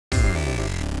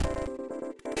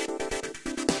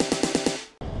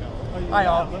Hi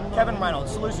all, Kevin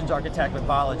Reynolds, Solutions Architect with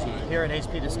Bology here at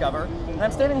HP Discover, and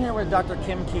I'm standing here with Dr.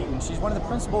 Kim Keetan. She's one of the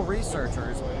principal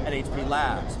researchers at HP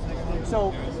Labs.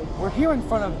 So we're here in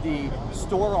front of the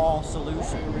StoreAll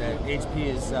solution that HP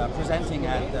is presenting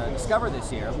at Discover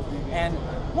this year, and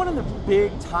one of the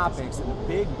big topics and the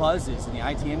big buzzes in the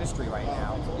IT industry right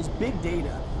now is big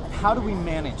data. And how do we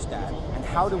manage that, and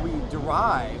how do we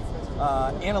derive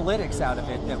analytics out of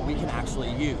it that we can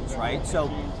actually use, right? So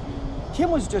Kim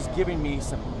was just giving me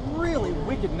some really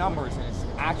wicked numbers, and it's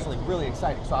actually really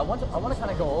exciting. So I want to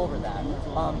kind of go over that.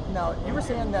 Now, you were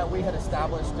saying that we had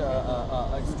established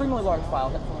an extremely large file.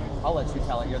 I'll let you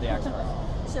tell it. You're the expert.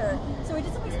 Sure. So we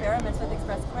did some experiments with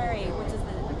Express Query, which is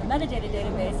the metadata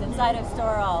database inside of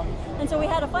StoreAll. And so we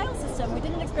had a file system. We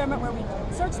did an experiment where we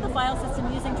searched the file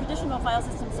system using traditional file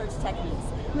system search techniques.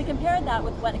 And we compared that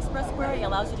with what Express Query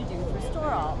allows you to do through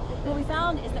StoreAll. What we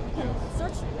found is that we can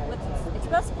search with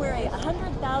Express Query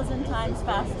 100,000 times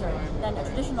faster than a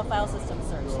traditional file system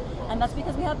search. And that's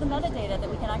because we have the metadata that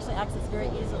we can actually access very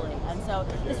easily. And so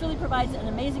this really provides an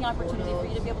amazing opportunity for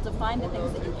you to be able to find the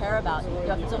things that you care about. You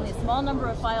know, if it's only a small number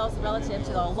of files relative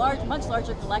to a much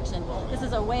larger collection, this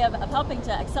is a way of helping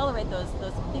to accelerate those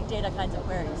big data kinds of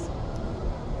queries.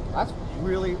 That's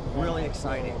really, really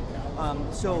exciting.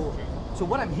 So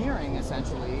what I'm hearing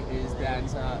essentially is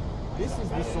that this is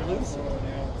the solution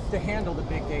to handle the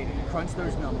big data, to crunch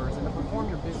those numbers, and to perform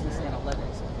your business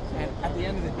analytics. And at the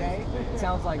end of the day, it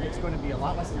sounds like it's going to be a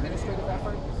lot less administrative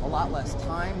effort, a lot less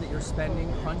time that you're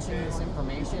spending crunching this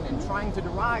information and trying to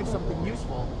derive something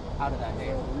useful out of that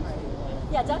data.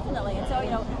 Yeah, definitely. And so, you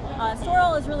know,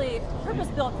 StoreAll is really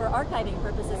purpose-built for archiving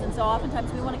purposes, and so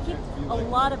oftentimes we want to keep a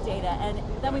lot of data, and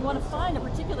then we want to find a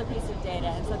particular piece of data,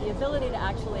 and so the ability to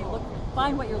actually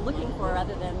find what you're looking for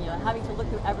rather than having to look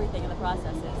through everything in the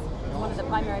process is one of the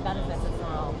primary benefits of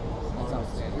StoreAll. That's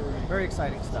outstanding. Very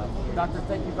exciting stuff. Doctor,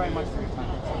 thank you very much for your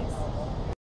time. Thanks.